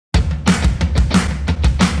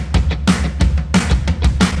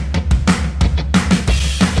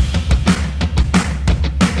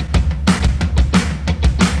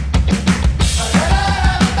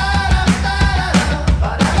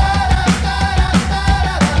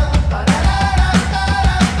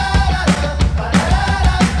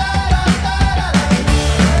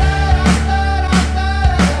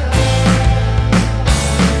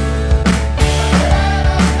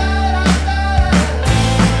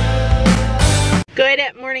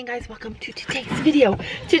Good morning, guys. Welcome to today's video.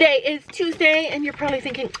 Today is Tuesday, and you're probably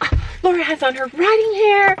thinking, oh, Laura has on her riding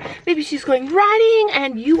hair. Maybe she's going riding,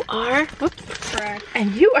 and you are, whoops, correct.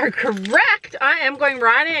 And you are correct. I am going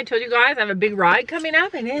riding. I told you guys I have a big ride coming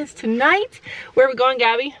up, and it is tonight. Where are we going,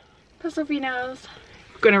 Gabby? Pasofinos.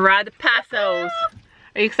 We're gonna ride the Pasos.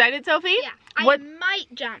 Are you excited, Sophie? Yeah. I might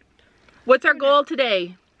jump. What's our goal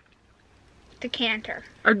today? The canter.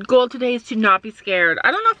 Our goal today is to not be scared.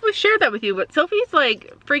 I don't know if we've shared that with you, but Sophie's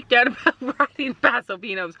like freaked out about riding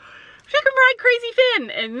Pasofinos. She can ride Crazy Finn,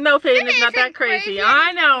 and no, Finn is not that crazy.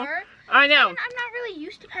 I know. I know. I'm not really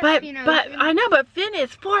used to Pasofinos. But I know, but Finn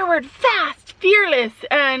is forward, fast, fearless,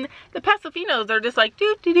 and the Pasofinos are just like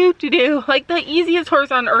do do do do do, like the easiest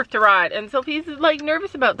horse on earth to ride. And Sophie's like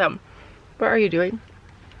nervous about them. What are you doing?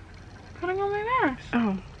 Putting on my mask.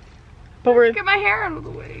 Oh, but we're get my hair out of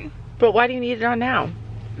the way. But why do you need it on now?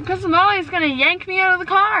 Because Molly's gonna yank me out of the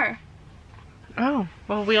car. Oh,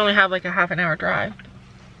 well, we only have like a half an hour drive.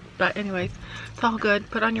 But anyways, it's all good.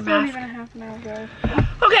 Put on your mask. Not even a half an hour drive.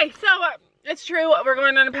 Okay, so it's true. We're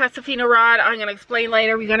going on a Pasofino ride. I'm gonna explain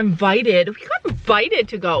later. We got invited. We got invited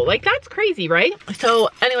to go. Like, that's crazy, right? So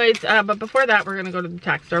anyways, but before that, we're gonna go to the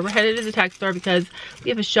tack store. We're headed to the tack store because we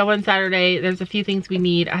have a show on Saturday. There's a few things we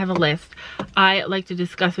need. I have a list. I like to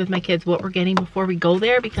discuss with my kids what we're getting before we go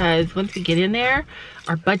there, because once we get in there,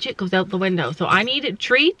 our budget goes out the window. So I need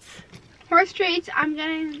treats. Horse treats.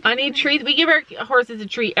 I need treats. We give our horses a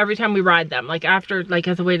treat every time we ride them, like after, like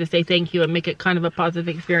as a way to say thank you and make it kind of a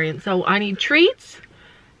positive experience. So I need treats.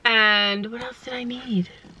 And what else did I need?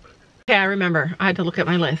 Okay, I remember. I had to look at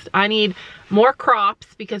my list. I need more crops,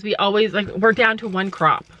 because we always, like, we're down to one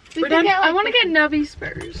crop. I want to get Nubby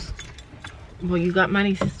spurs. Well, you got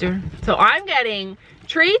money, sister. So I'm getting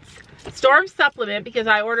treats, storm supplement, because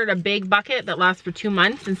I ordered a big bucket that lasts for 2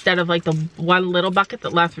 months instead of like the one little bucket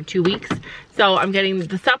that lasts for 2 weeks. So I'm getting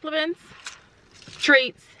the supplements,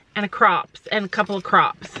 treats, and a couple of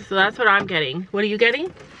crops. So that's what I'm getting. What are you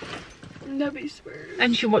getting? Nubby spurs.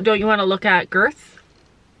 And don't you want to look at girths?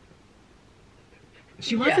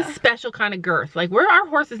 She wants a special kind of girth. Like, our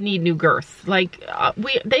horses need new girths. Like,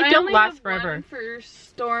 they don't last forever. One for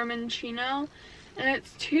Storm and Chino, and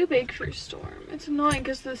it's too big for Storm. It's annoying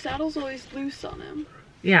because the saddle's always loose on him.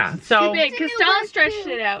 Yeah, so too big because Stella stretched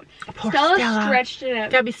it out. Stella stretched it out.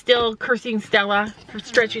 Gabby's still cursing Stella for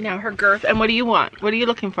stretching out her girth. And what do you want? What are you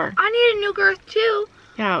looking for? I need a new girth too.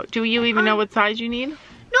 Yeah. Do you even know what size you need?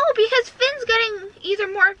 No, because Finn's getting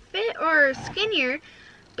either more fit or skinnier,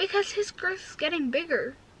 because his girth is getting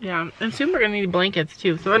bigger. Yeah, and soon we're gonna need blankets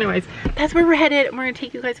too. So anyways, that's where we're headed, and we're gonna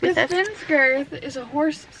take you guys with us. Finn's girth is a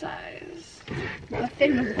horse size. Well,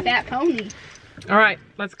 Finn was a fat pony. All right,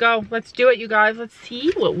 let's go. Let's do it, you guys. Let's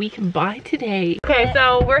see what we can buy today. Okay,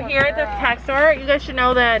 so we're here at the tack store. You guys should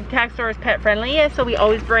know that tack store is pet friendly, so we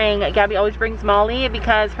always Gabby always brings Molly,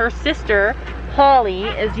 because her sister, Holly,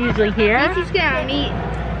 is usually here. She's gonna meet.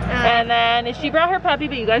 And then she brought her puppy,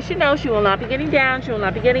 but you guys should know she will not be getting down. She will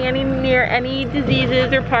not be getting near any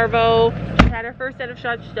diseases or parvo. She had her first set of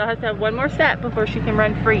shots. She still has to have one more set before she can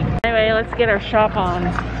run free. Anyway, let's get our shop on.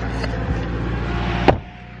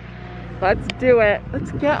 Let's do it.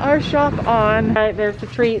 Let's get our shop on. All right, there's the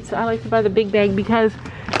treats. I like to buy the big bag because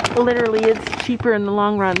literally it's cheaper in the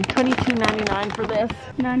long run. $22.99 for this.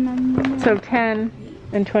 No. So 10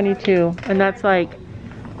 and 22, and that's like,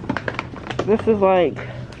 this is like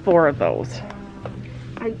 4 of those.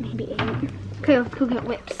 Maybe 8. Okay, let's go get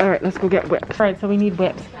whips. All right, let's go get whips. All right, so we need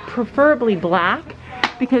whips, preferably black,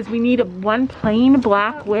 because we need one plain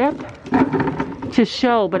black whip to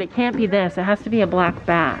show, but it can't be this. It has to be a black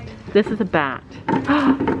bat. This is a bat.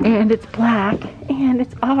 And it's black, and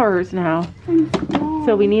it's ours now.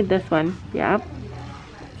 So we need this one. Yep.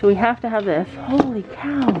 So we have to have this. Holy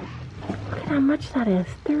cow. Look at how much that is.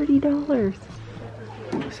 $30.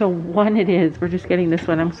 So one it is. We're just getting this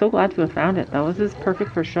one. I'm so glad to have found it though. This is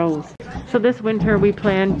perfect for shows. So this winter we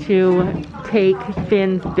plan to take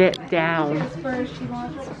Finn's bit down.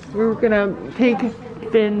 We're gonna take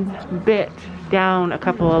Finn's bit down a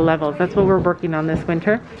couple of levels. That's what we're working on this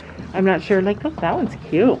winter. I'm not sure. Like, look, that one's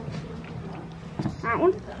cute. That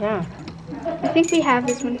one? Yeah. I think we have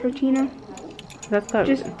this one for Chino. That's not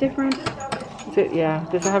just different. Yeah.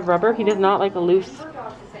 Does it have rubber? He does not like a loose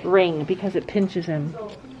ring because it pinches him.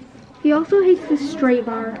 He also hates the straight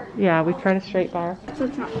bar. Yeah, we tried a straight bar. So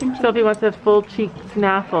it's not pinchy. Sophie wants a full cheek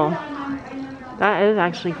snaffle. That is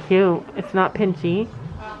actually cute. It's not pinchy.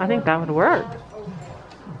 I think that would work.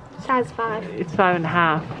 Size 5. It's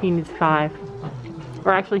 5.5. He needs 5.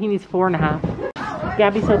 Or actually, he needs 4.5.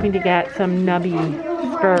 Gabby's hoping to get some nubby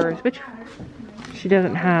spurs, which she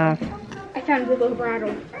doesn't have. I found Willow's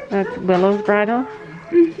bridle. That's Willow's bridle?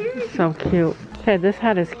 So cute. Okay, this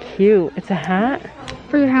hat is cute. It's a hat?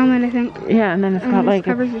 For your helmet, I think. Yeah, and then it's got like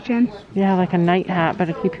covers your chin. Yeah, like a night hat, but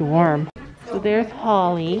it'll keep you warm. So there's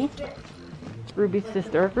Holly, Ruby's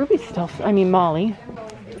sister. Ruby's still, I mean Molly.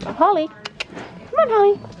 Holly, come on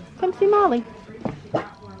Holly, come see Molly.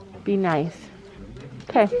 Be nice.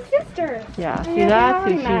 Okay. Sister. Yeah, see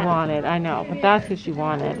that's who she wanted. I know, but that's who she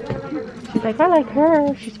wanted. She's like, I like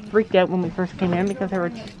her. She's freaked out when we first came in because there were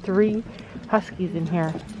 3 huskies in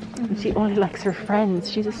here. And she only likes her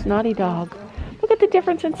friends. She's a snotty dog. Look at the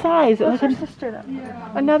difference in size. What's her sister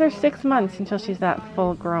though? Another 6 months until she's that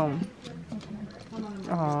full grown.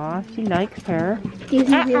 Aw, she likes her.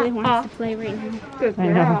 Daisy really wants to play right now. Good girl.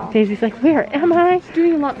 I know. Daisy's like, where am I? She's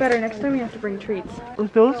doing a lot better. Next time we have to bring treats.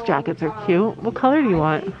 Those jackets are cute. What color do you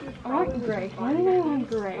want? I want gray. Why do I want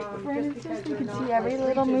gray? For instance, you can see every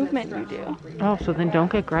little movement you do. Oh, so then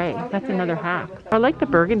don't get gray. That's another hack. I like the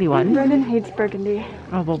burgundy one. Brandon hates burgundy.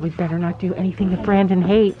 Oh, well, we better not do anything that Brandon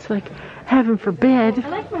hates. Like, heaven forbid. I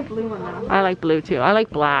like my blue one though. I like blue too. I like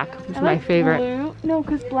black. It's my favorite. Blue. No,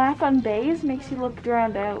 because black on beige makes you look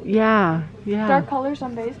drowned out. Yeah, yeah. Dark colors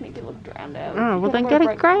on beige make you look drowned out. Oh, well then get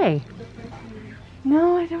it gray.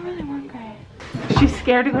 No, I don't really want gray. She's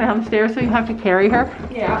scared to go down the stairs, so you have to carry her.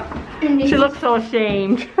 Yeah. She looks so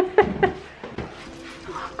ashamed.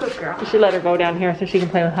 Good girl. You should let her go down here so she can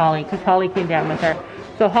play with Holly, because Holly came down with her.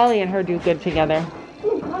 So Holly and her do good together.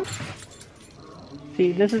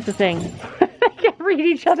 See, this is the thing. They can't read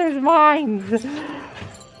each other's minds.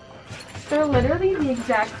 They're literally the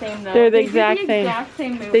exact same though. They're the exact same.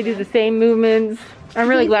 Movement. They do the same movements. I'm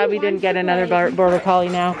really glad we didn't get another border collie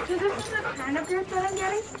now. So this is the kind of group that I'm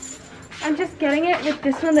getting. I'm just getting it with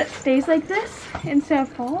this one that stays like this instead of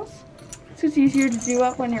falls. So it's easier to do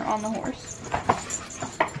up when you're on the horse.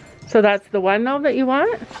 So that's the one though that you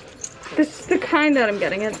want? This is the kind that I'm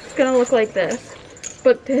getting. It's gonna look like this.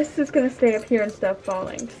 But this is gonna stay up here instead of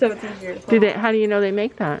falling. So it's easier to fall. How do you know they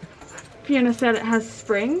make that? Fiona said it has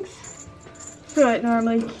springs. So it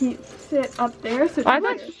normally keeps it up there. So I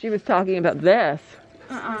thought she was talking about this.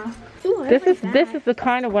 Ooh, This is the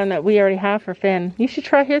kind of one that we already have for Finn. You should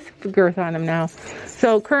try his girth on him now.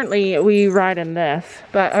 So currently we ride in this,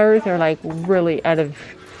 but ours are like really out of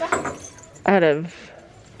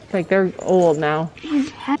like they're old now.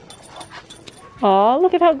 Oh,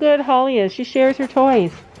 look at how good Holly is. She shares her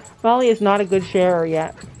toys. Molly is not a good sharer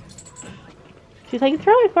yet. She's like,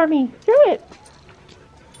 throw it for me. Throw it.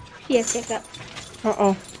 Yes, pick up.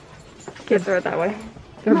 Uh-oh. Can't throw it that way.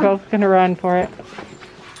 They're both going to run for it.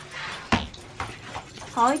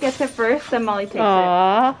 Holly gets it first, then Molly takes it.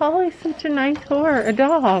 Aw, Holly's such a nice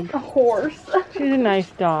dog. A horse. She's a nice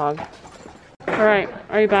dog. All right,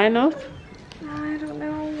 are you buying those? I don't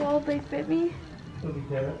know. Will they fit me?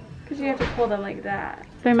 Because you have to pull them like that.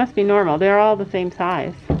 They must be normal. They're all the same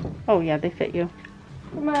size. Oh yeah, they fit you.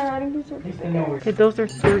 My riding boots are bigger. Okay, those are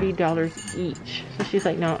 $30 each. So she's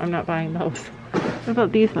like, no, I'm not buying those. What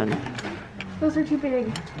about these ones? Those are too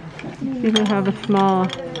big. You can have a small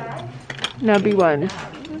nubby ones.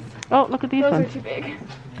 Oh, look at these Those ones. are too big.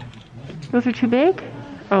 Those are too big?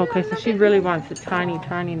 Oh, okay, so she really wants the tiny,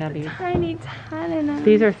 tiny nubbies. Tiny nubbies.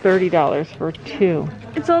 These are $30 for 2.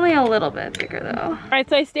 It's only a little bit bigger though. Alright,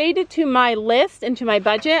 so I stayed to my list and to my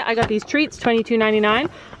budget. I got these treats, $22.99.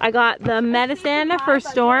 I got the medicine for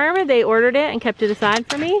Storm. They ordered it and kept it aside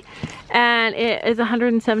for me. And it is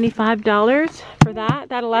 $175 for that.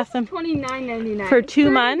 That'll last them $29.99 for 2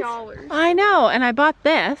 months. I know, and I bought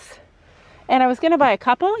this. And I was gonna buy a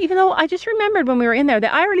couple, even though I just remembered when we were in there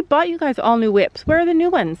that I already bought you guys all new whips. Where are the new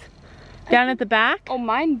ones? Down at the back? Oh,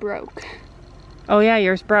 mine broke. Oh yeah,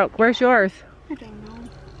 yours broke. Where's yours? I don't know.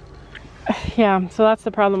 Yeah, so that's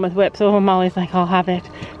the problem with whips. So Molly's like, I'll have it.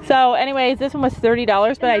 So anyways, this one was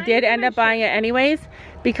 $30, but I did end up buying it anyways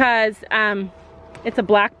because it's a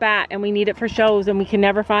black bat and we need it for shows and we can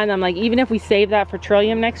never find them. Like even if we save that for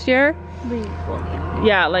Trillium next year, we'll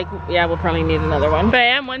probably need another one. But I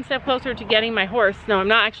am one step closer to getting my horse. No, I'm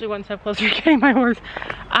not actually one step closer to getting my horse.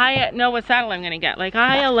 I know what saddle I'm gonna get. Like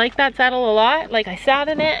I like that saddle a lot. Like I sat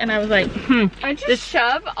in it and I was like, I just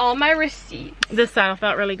shove all my receipts. This saddle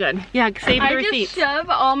felt really good. Yeah, save the receipts. I just shove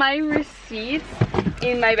all my receipts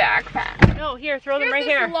in my backpack. No, here, throw them right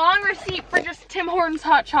here. Here's this long receipt for just Tim Hortons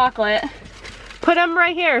hot chocolate. Put them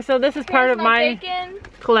right here. So this is part of my bacon,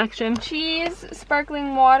 collection. Cheese,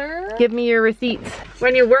 sparkling water. Give me your receipts.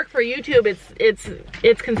 When you work for YouTube,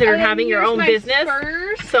 it's considered having your own business.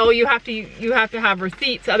 Spurs. So you have to have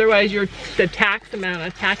receipts. Otherwise, the tax amount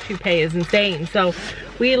of tax you pay is insane. So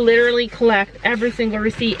we literally collect every single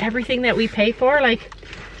receipt, everything that we pay for. Like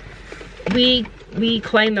we we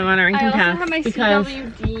claim them on our income tax. I also have my because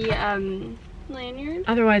CWD lanyard.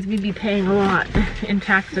 otherwise we'd be paying a lot in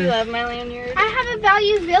taxes. I love my lanyard. I have a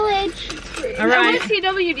Values Village. All right. I want a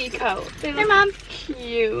CWD coat. Hey, Mom.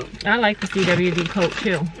 Cute. I like the CWD coat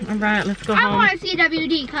too. All right, let's go home. I want a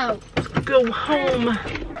CWD coat. Go home.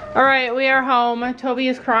 All right, we are home. Toby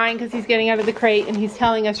is crying because he's getting out of the crate and he's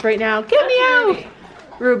telling us right now, get me out.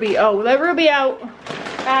 Ruby, oh, let Ruby out.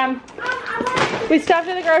 We stopped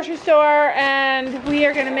at the grocery store and we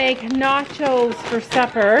are gonna make nachos for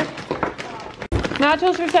supper.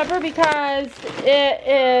 Nachos for supper because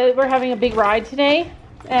we're having a big ride today.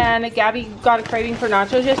 And Gabby got a craving for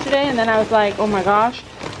nachos yesterday, and then I was like, oh my gosh,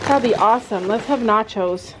 that'll be awesome. Let's have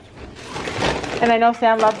nachos. And I know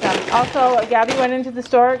Sam loves them. Also, Gabby went into the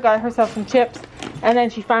store, got herself some chips, and then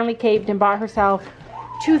she finally caved and bought herself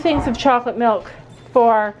 2 things of chocolate milk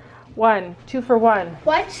for 1, 2 for 1.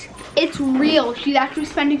 What? It's real. She's actually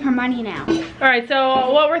spending her money now. All right,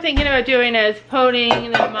 so what we're thinking about doing is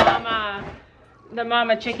putting the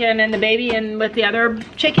mama chicken and the baby in with the other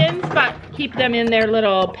chickens, but keep them in their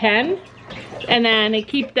little pen and then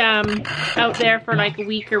keep them out there for like a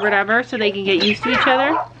week or whatever so they can get used to each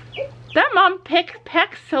other. That mom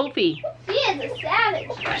pecks Sophie. She is a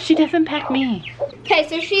savage. She doesn't peck me. Okay,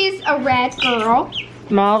 so she's a red girl.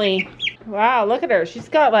 Molly. Wow, look at her. She's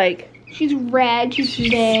got like... She's red, she's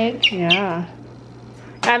big. Yeah.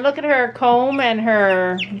 And look at her comb and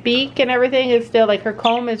her beak and everything is still like her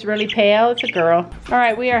comb is really pale. It's a girl. All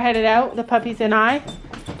right, we are headed out, the puppies and I,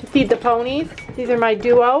 to feed the ponies. These are my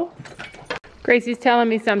duo. Gracie's telling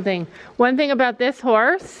me something. One thing about this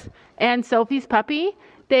horse and Sophie's puppy,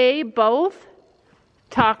 they both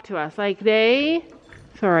talk to us. Like they,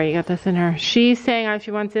 sorry, you got this in her. She's saying how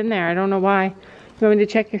she wants in there. I don't know why. You want me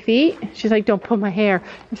to check your feet? She's like, don't pull my hair.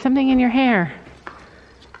 There's something in your hair.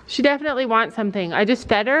 She definitely wants something. I just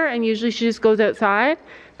fed her and usually she just goes outside.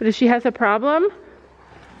 But if she has a problem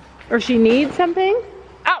or she needs something,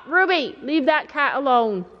 oh, Ruby, leave that cat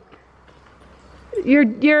alone.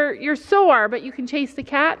 You're sore, but you can chase the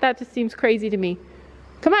cat? That just seems crazy to me.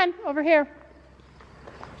 Come on, over here.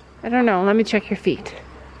 I don't know, let me check your feet.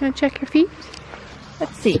 You wanna check your feet?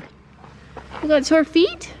 Let's see. You got sore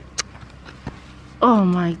feet? Oh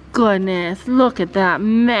my goodness, look at that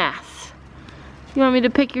mess. You want me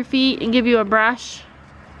to pick your feet and give you a brush?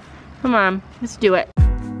 Come on, let's do it.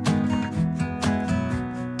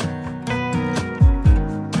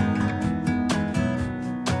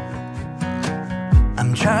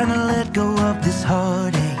 I'm trying to let go of this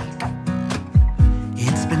heartache.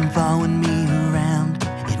 It's been following me around.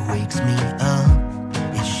 It wakes me up,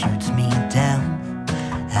 it shoots me down.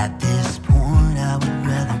 At this point I would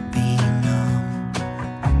rather be numb.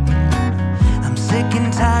 I'm sick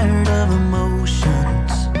and tired of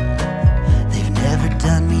emotions. They've never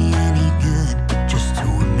done me any good, just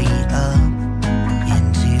tore me up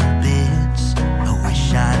into bits. I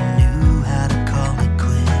wish I knew how to call it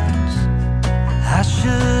quits. I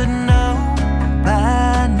should know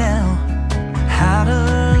by now how to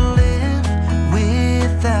live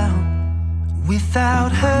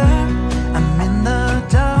without her. I'm in the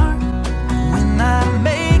dark. When I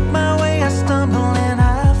make my way, I stumble and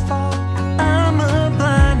I fall. I'm a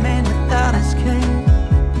blind man without escape.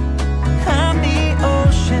 I'm the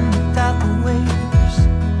ocean without the waves.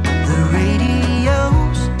 The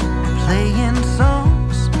radio's playing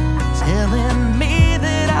songs, telling me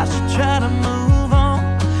that I should try to move on.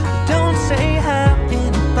 Don't say how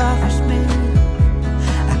it bothers me.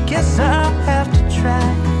 I guess I'll have to try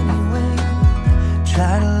anyway.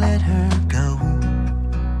 Try to let her go.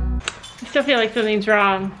 I still feel like something's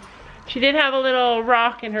wrong. She did have a little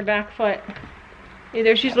rock in her back foot.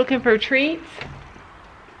 Either she's looking for treats.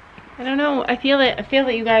 I don't know. I feel it. I feel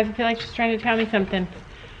it, you guys. I feel like she's trying to tell me something.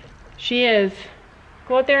 She is.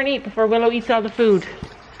 Go out there and eat before Willow eats all the food.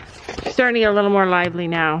 She's starting to get a little more lively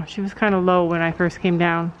now. She was kind of low when I first came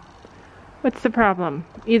down. What's the problem?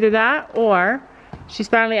 Either that or she's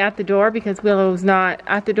finally at the door because Willow's not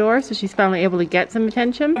at the door, so she's finally able to get some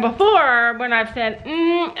attention. Before, when I've said,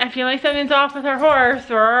 I feel like something's off with our horse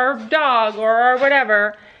or our dog or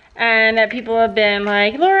whatever, and that people have been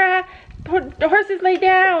like, Laura, the horses lay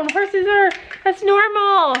down, that's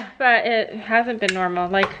normal. But it hasn't been normal.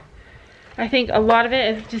 Like, I think a lot of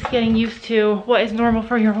it is just getting used to what is normal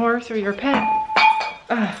for your horse or your pet.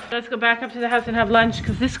 Let's go back up to the house and have lunch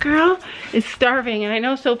because this girl is starving and I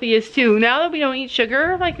know Sophie is too. Now that we don't eat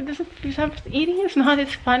sugar, like eating is not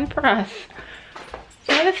as fun for us. It's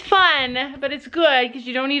not as fun, but it's good because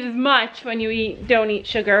you don't eat as much when you don't eat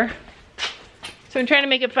sugar. So I'm trying to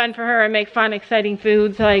make it fun for her and make fun, exciting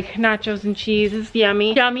foods like nachos and cheese. It's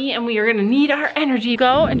yummy, yummy, and we are gonna need our energy.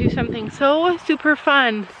 Go and do something so super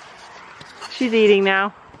fun. She's eating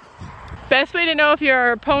now. Best way to know if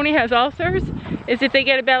your pony has ulcers is if they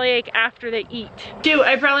get a bellyache after they eat. Dude,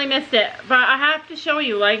 I probably missed it, but I have to show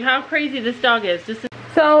you like how crazy this dog is.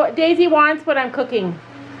 So Daisy wants what I'm cooking.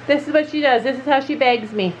 This is what she does. This is how she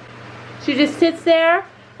begs me. She just sits there,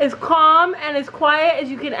 as calm and as quiet as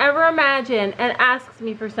you can ever imagine, and asks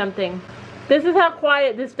me for something. This is how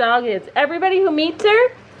quiet this dog is. Everybody who meets her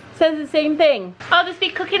says the same thing. I'll just be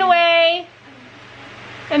cooking away.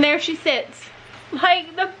 And there she sits.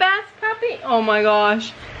 Like the best puppy. Oh my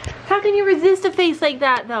gosh. How can you resist a face like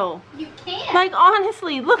that though? You can't. Like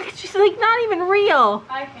honestly, look, she's like not even real.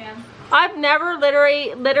 I can. I've never,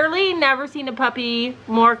 literally never seen a puppy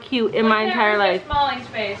more cute in my entire life. Molly's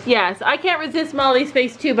face. Yes, I can't resist Molly's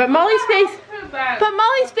face too, but Molly's face,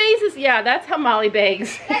 is, yeah, that's how Molly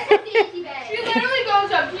begs. That's how Daisy begs. She literally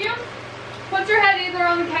goes up to you, puts her head either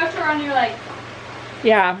on the couch or on your leg.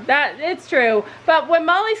 Yeah, it's true. But when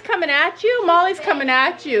Molly's coming at you,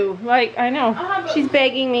 Like, I know, she's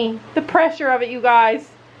begging me. The pressure of it, you guys.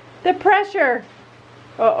 The pressure.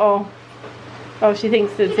 Uh-oh. Oh, she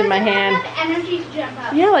thinks it's in my hand. Energy to jump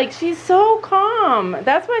up. Yeah, like she's so calm.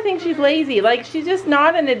 That's why I think she's lazy. Like she's just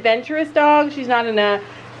not an adventurous dog. She's not an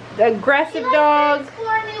aggressive dog.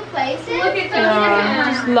 Explore new places. Look at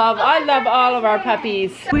I love all of our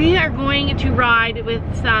puppies. We are going to ride with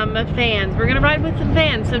some fans. We're gonna ride with some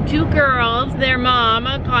fans. So 2 girls, their mom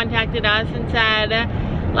contacted us and said,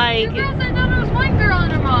 like, 2 girls, I thought it was 1 girl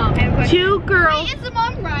and her mom. 2 girls. Wait, is the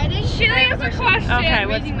mom riding? She has a question. Okay,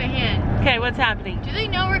 raising my hand. Okay, what's happening? Do they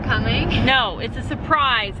know we're coming? No, it's a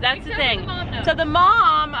surprise. That's the thing. The mom knows. So the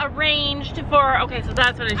mom arranged for, okay, so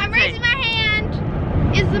that's what I should I'm say. raising my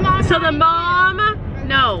hand. Is the mom So the riding mom,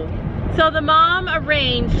 no. So the mom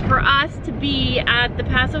arranged for us to be at the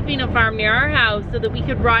Paso Fino farm near our house so that we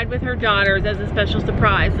could ride with her daughters as a special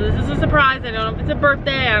surprise. So this is a surprise. I don't know if it's a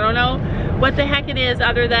birthday. I don't know what the heck it is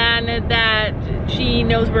other than that she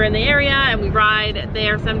knows we're in the area and we ride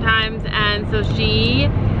there sometimes. And so she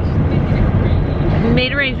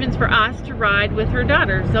made arrangements for us to ride with her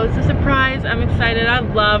daughter. So it's a surprise. I'm excited. I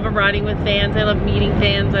love riding with fans. I love meeting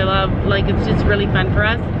fans. I love, like, it's just really fun for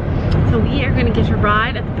us. So we are gonna get a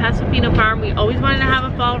ride at the Paso Fino farm. We always wanted to have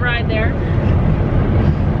a fall ride there.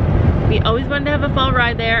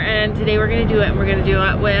 And today we're gonna do it, and we're gonna do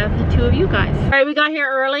it with the 2 of you guys. All right, we got here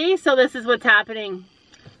early, so this is what's happening.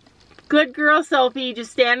 Good girl Sophie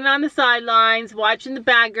just standing on the sidelines, watching the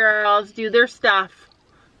bad girls do their stuff,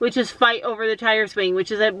 which is fight over the tire swing,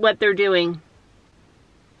 which is what they're doing.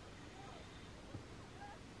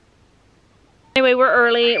 Anyway, we're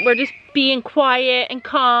early. We're just being quiet and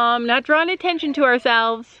calm, not drawing attention to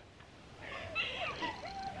ourselves.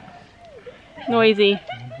 Noisy.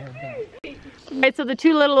 Alright, so the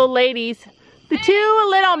 2 little old ladies, the 2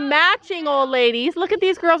 little matching old ladies. Look at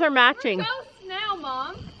these girls are matching. We're ghosts now,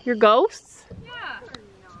 Mom. You're ghosts?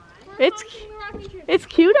 Yeah. It's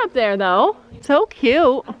cute up there though. So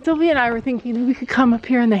cute. Sylvia and I were thinking that we could come up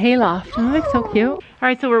here in the hayloft. It looks so cute. All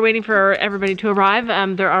right, so we're waiting for everybody to arrive.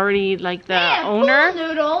 They're already, like, the owner.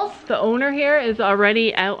 Noodles. The owner here is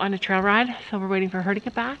already out on a trail ride, so we're waiting for her to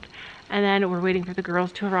get back. And then we're waiting for the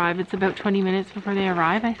girls to arrive. It's about 20 minutes before they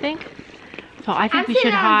arrive, I think. So I think we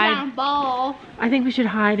should hide. I think we should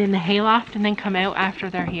hide in the hayloft and then come out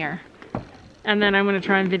after they're here. And then I'm gonna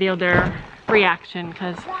try and video their reaction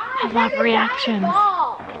because I love reactions.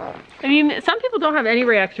 I mean, some people don't have any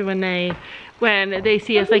reaction when they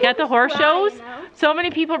see us. Like at the horse shows, so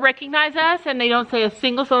many people recognize us and they don't say a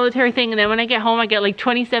single solitary thing. And then when I get home, I get like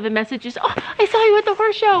 27 messages. Oh, I saw you at the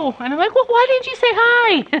horse show. And I'm like, well, why didn't you say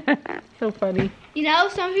hi? So funny. You know,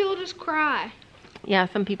 some people just cry. Yeah,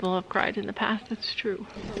 some people have cried in the past. That's true.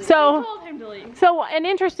 So an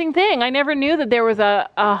interesting thing. I never knew that there was a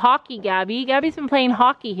hockey Gabby. Gabby's been playing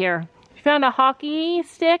hockey here. She found a hockey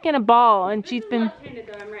stick and a ball, and she's been. Left-handed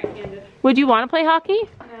though, I'm right-handed. Would you want to play hockey?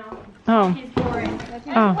 No. Oh. She's boring.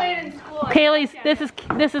 Oh. Played in school. Kaylee's.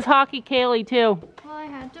 This is hockey, Kaylee too. Well, I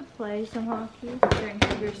had to play some hockey during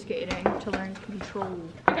figure skating to learn control.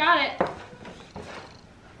 I got it.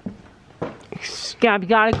 Gabby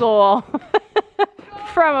got a goal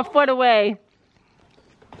from a foot away.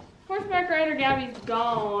 Horseback rider Gabby's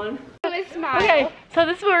gone. Okay, so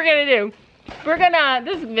this is what we're gonna do.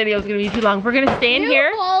 This video is gonna be too long. We're gonna stand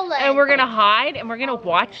here and we're gonna hide and we're gonna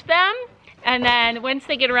watch them. And then once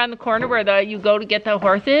they get around the corner where you go to get the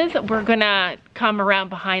horses, we're gonna come around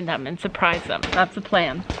behind them and surprise them. That's the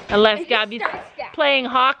plan. Unless Gabby's playing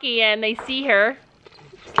hockey and they see her.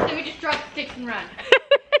 Then we just drop the sticks and run.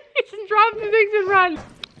 Just drop the things and run.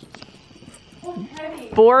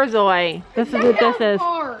 Borzoi. This is what this is.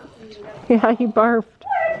 Yeah, he barfed.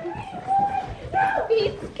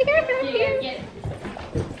 He's scared of you.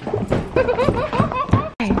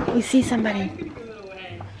 Hey, we see somebody.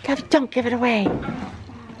 God, don't give it away.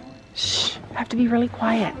 Shh, have to be really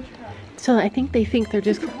quiet. So I think they think they're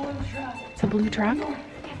just, it's a blue truck.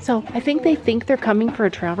 So I think they think they're coming for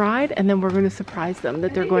a trail ride, and then we're going to surprise them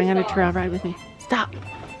that they're going on a trail ride with me. Stop.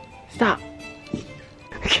 Stop.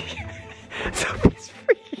 Sophie's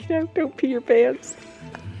freaking out. Don't pee your pants.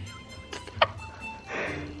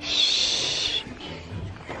 Shh.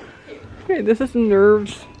 Okay, this is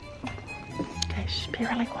nerves. Okay, shh, be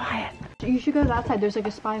really quiet. You should go to that side. There's like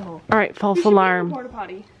a spy hole. All right, false alarm. Porta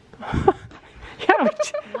potty. Yeah,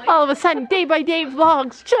 all of a sudden,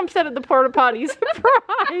 DaybyDayVlogs jumps out of the porta potty. Surprise!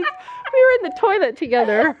 We were in the toilet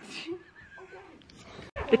together.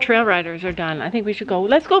 The trail riders are done. I think we should go.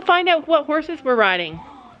 Let's go find out what horses we're riding.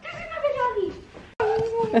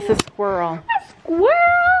 That's a squirrel. Squirrel!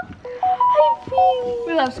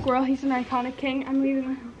 We love Squirrel. He's an iconic king. I'm leaving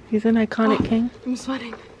my house. He's an iconic king. I'm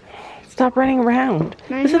sweating. Stop running around.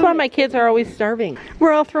 This is why my kids are always starving.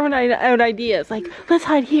 We're all throwing out ideas. Like, let's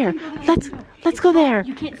hide here. Let's go there.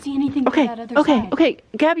 You can't see anything Okay, from that other side. okay.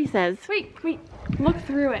 Gabby says. Wait. Look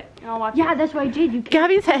through it. And I'll watch Yeah, it. that's what I did. You can't.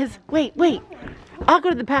 Gabby says, wait. I'll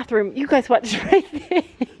go to the bathroom. You guys watch my thing.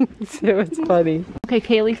 So it's funny. Okay,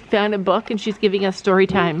 Kaylee found a book and she's giving us story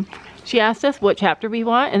time. She asked us what chapter we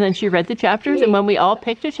want, and then she read the chapters, and when we all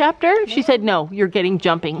picked a chapter, she said, no, you're getting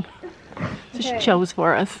jumping. So she chose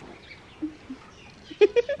for us.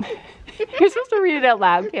 You're supposed to read it out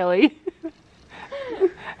loud, Kaylee.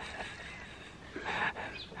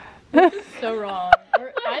 So wrong.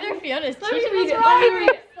 Or either Fiona's Let me read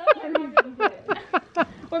it.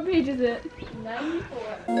 What page is it?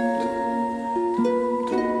 94.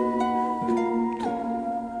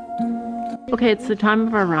 Okay, it's the time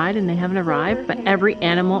of our ride, and they haven't arrived, but every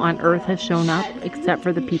animal on Earth has shown up except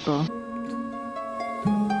for the people.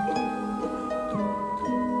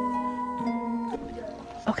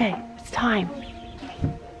 Okay, it's time.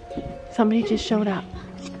 Somebody just showed up.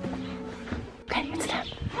 Okay, it's them.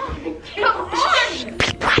 Shh,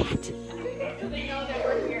 be quiet.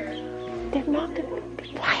 They're not gonna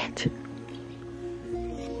be quiet.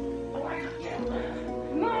 Quiet.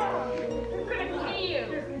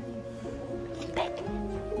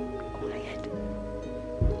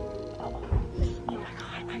 Oh my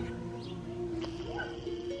God.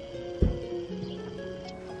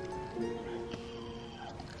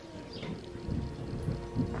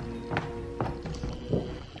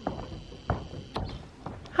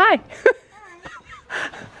 Hi.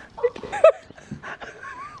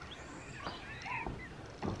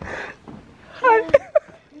 Hi.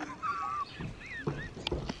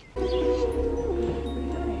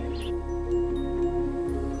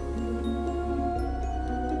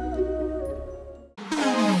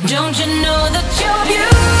 Don't you know that you're beautiful?